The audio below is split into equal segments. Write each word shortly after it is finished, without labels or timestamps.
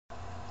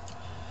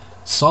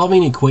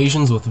Solving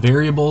equations with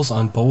variables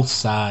on both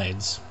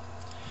sides.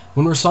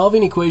 When we're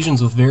solving equations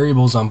with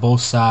variables on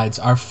both sides,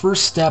 our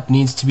first step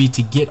needs to be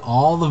to get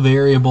all the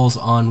variables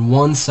on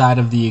one side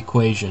of the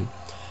equation.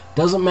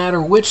 Doesn't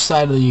matter which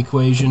side of the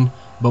equation,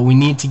 but we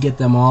need to get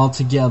them all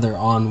together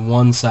on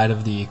one side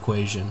of the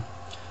equation.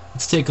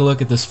 Let's take a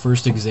look at this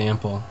first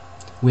example.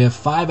 We have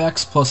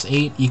 5x plus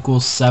 8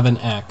 equals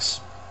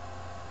 7x.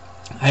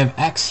 I have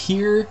x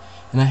here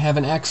and I have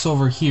an x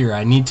over here.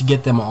 I need to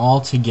get them all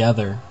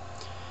together.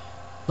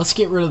 Let's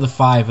get rid of the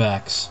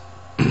 5x.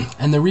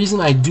 And the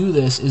reason I do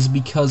this is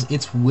because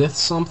it's with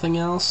something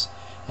else,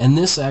 and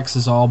this x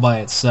is all by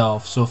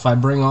itself. So if I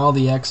bring all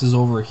the x's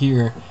over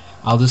here,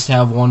 I'll just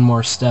have one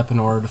more step in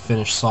order to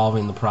finish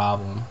solving the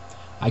problem.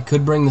 I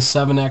could bring the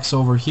 7x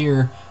over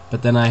here,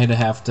 but then I'd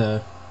have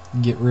to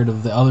get rid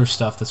of the other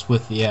stuff that's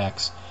with the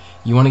x.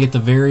 You want to get the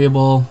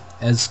variable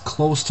as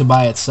close to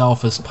by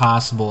itself as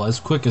possible, as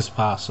quick as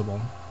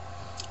possible.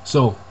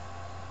 So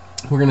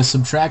we're going to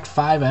subtract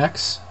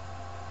 5x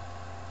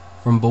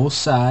from both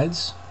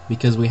sides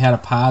because we had a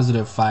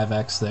positive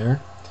 5x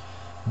there.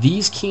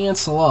 These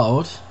cancel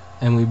out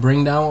and we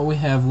bring down what we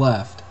have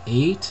left.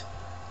 8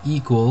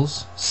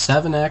 equals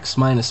 7x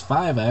minus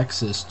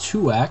 5x is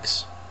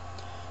 2x.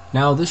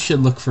 Now this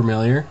should look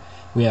familiar.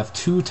 We have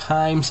 2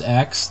 times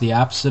x. The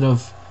opposite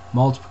of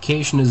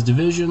multiplication is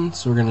division,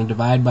 so we're going to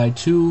divide by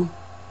 2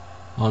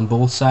 on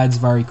both sides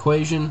of our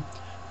equation.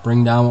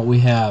 Bring down what we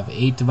have.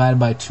 8 divided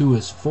by 2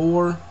 is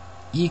 4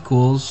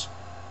 equals,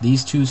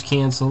 these 2's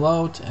cancel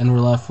out and we're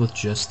left with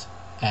just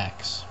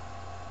x.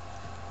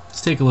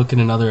 Let's take a look at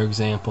another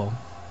example.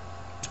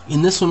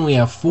 In this one we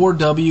have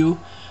 4w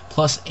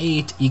plus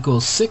 8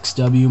 equals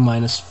 6w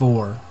minus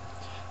 4.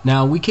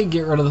 Now we could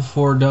get rid of the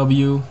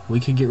 4w, we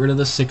could get rid of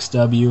the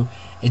 6w,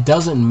 it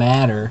doesn't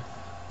matter,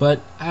 but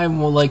I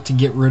would like to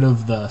get rid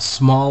of the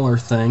smaller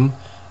thing,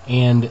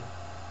 and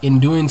in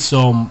doing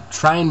so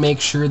try and make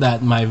sure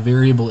that my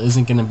variable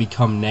isn't going to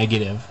become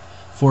negative.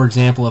 For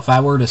example, if I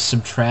were to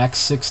subtract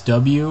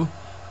 6w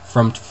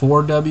from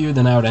 4w,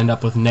 then I would end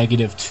up with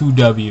negative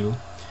 2w.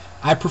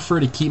 I prefer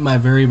to keep my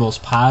variables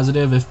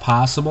positive if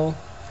possible,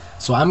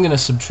 so I'm going to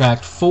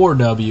subtract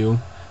 4w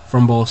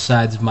from both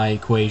sides of my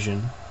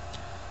equation.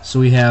 So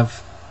we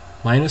have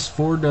minus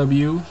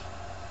 4w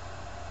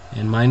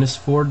and minus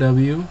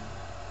 4w.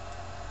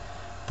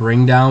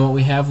 Bring down what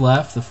we have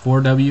left. The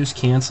 4w's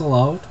cancel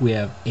out. We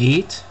have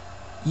 8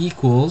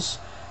 equals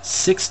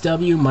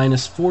 6w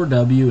minus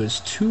 4w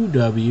is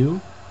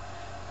 2w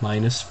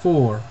minus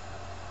 4.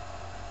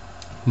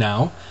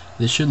 Now,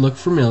 this should look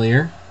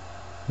familiar.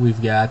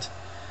 We've got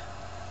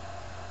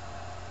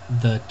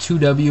the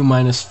 2w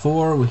minus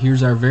 4.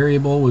 Here's our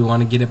variable. We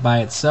want to get it by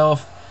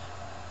itself.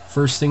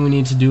 First thing we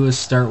need to do is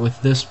start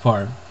with this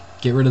part.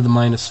 Get rid of the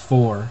minus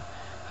 4.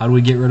 How do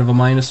we get rid of a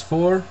minus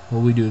 4?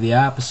 Well, we do the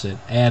opposite.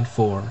 Add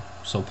 4.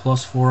 So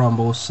plus 4 on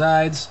both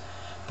sides.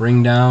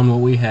 Bring down what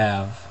we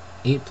have.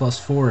 8 plus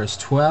 4 is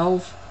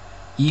 12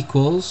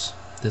 equals,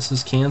 this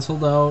is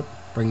canceled out,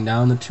 bring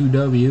down the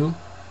 2w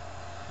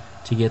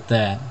to get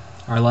that.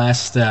 Our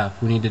last step,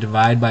 we need to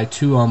divide by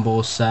 2 on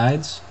both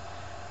sides.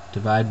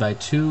 Divide by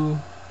 2,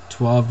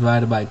 12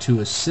 divided by 2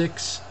 is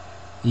 6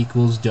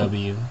 equals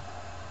w.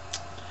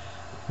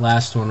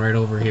 Last one right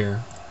over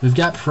here. We've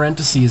got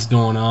parentheses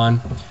going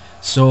on,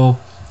 so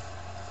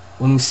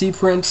when we see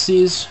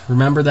parentheses,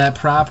 remember that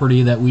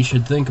property that we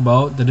should think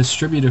about, the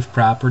distributive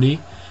property.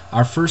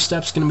 Our first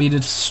step is going to be to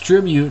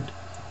distribute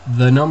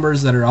the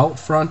numbers that are out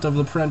front of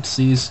the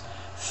parentheses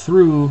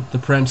through the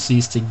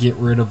parentheses to get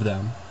rid of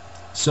them.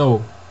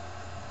 So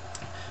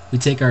we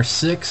take our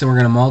 6 and we're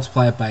going to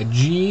multiply it by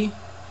g,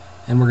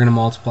 and we're going to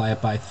multiply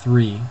it by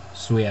 3.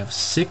 So we have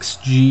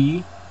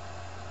 6g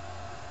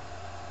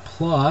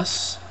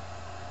plus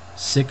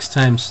 6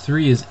 times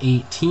 3 is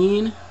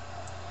 18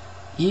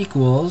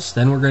 equals,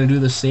 then we're going to do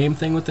the same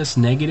thing with this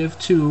negative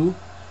 2,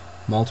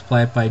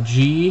 multiply it by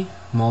g,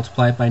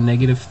 multiply it by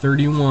negative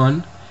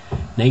 31.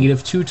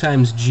 Negative 2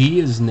 times g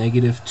is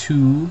negative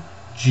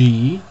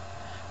 2g.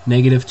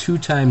 Negative 2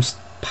 times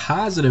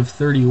positive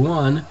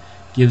 31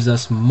 gives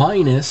us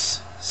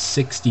minus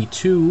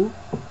 62.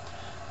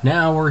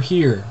 Now we're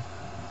here.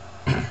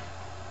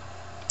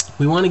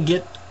 We want to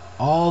get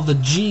all the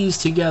g's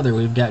together.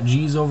 We've got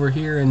g's over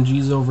here and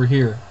g's over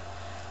here.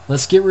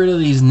 Let's get rid of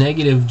these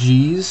negative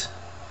g's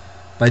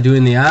by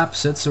doing the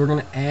opposite. So we're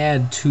going to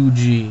add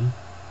 2g.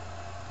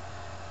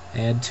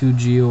 Add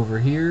 2g over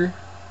here.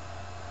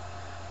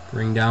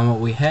 Bring down what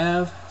we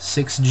have.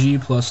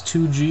 6g plus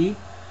 2g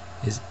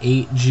is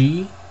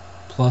 8g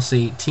plus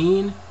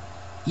 18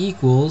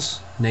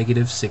 equals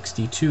negative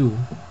 62.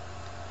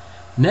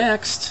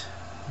 Next,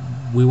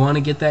 we want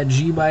to get that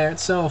g by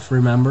itself,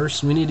 remember,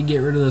 so we need to get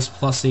rid of this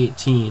plus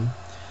 18.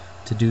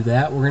 To do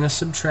that, we're going to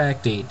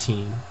subtract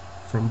 18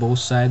 from both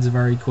sides of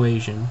our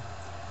equation.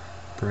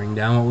 Bring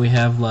down what we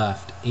have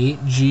left.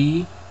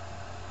 8g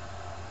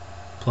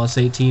plus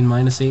 18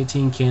 minus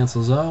 18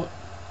 cancels out,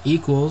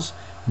 equals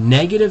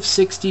negative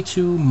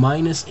 62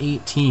 minus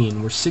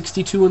 18. We're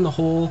 62 in the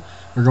hole,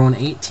 we're going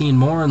 18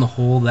 more in the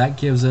hole. That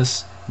gives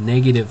us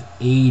negative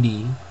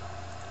 80.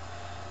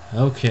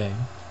 Okay,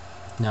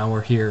 now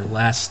we're here,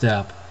 last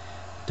step.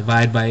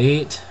 Divide by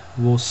 8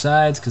 both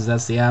sides, because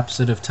that's the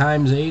opposite of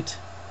times 8.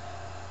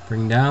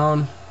 Bring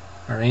down.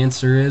 Our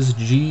answer is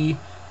G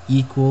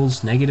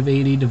equals negative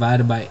 80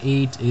 divided by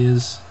 8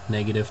 is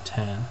negative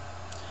 10.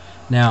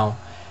 Now,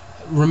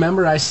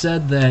 remember I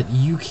said that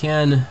you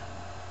can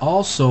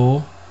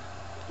also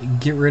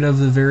get rid of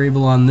the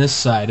variable on this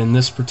side in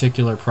this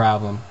particular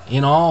problem.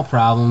 In all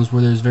problems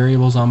where there's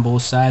variables on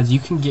both sides, you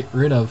can get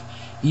rid of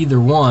either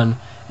one.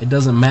 It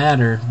doesn't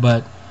matter,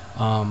 but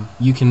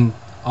you can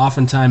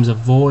oftentimes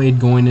avoid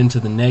going into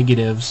the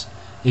negatives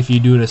if you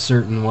do it a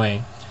certain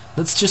way.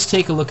 Let's just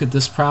take a look at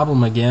this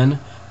problem again,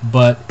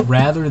 but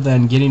rather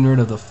than getting rid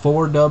of the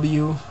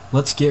 4w,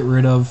 let's get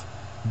rid of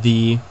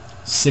the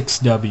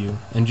 6w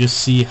and just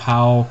see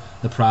how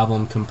the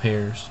problem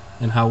compares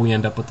and how we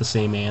end up with the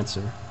same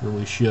answer, or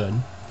we should.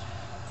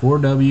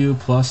 4w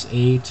plus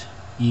 8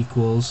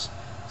 equals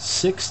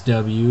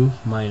 6w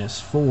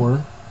minus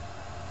 4.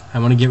 I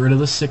want to get rid of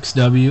the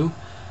 6w,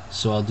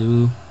 so I'll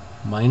do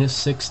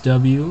minus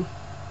 6w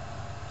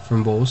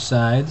from both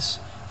sides.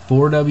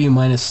 4w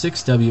minus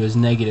 6w is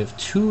negative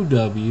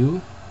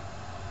 2w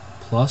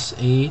plus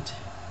 8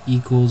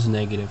 equals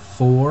negative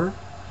 4.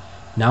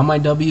 Now my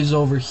w is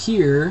over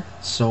here,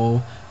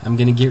 so I'm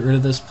going to get rid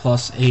of this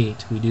plus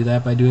 8. We do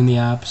that by doing the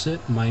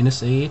opposite,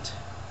 minus 8.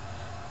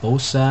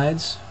 Both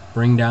sides,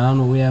 bring down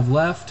what we have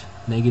left.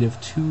 Negative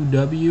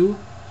 2w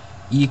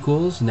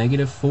equals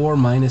negative 4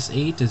 minus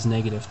 8 is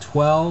negative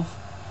 12.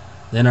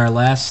 Then our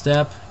last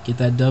step, get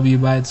that w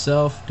by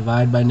itself,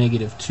 divide by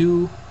negative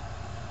 2.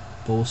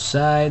 Both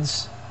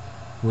sides,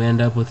 we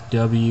end up with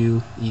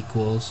w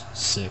equals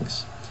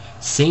 6.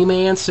 Same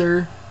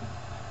answer,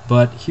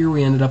 but here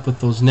we ended up with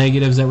those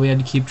negatives that we had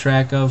to keep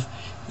track of.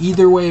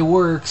 Either way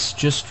works,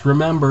 just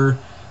remember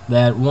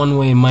that one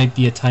way might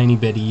be a tiny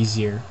bit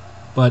easier,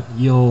 but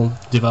you'll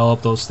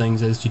develop those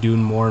things as you do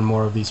more and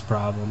more of these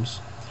problems.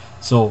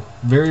 So,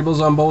 variables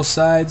on both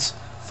sides.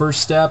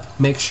 First step,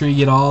 make sure you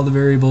get all the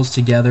variables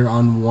together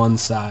on one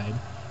side.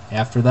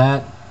 After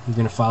that, you're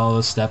going to follow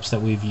the steps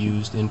that we've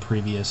used in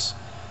previous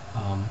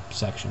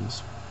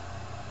sections.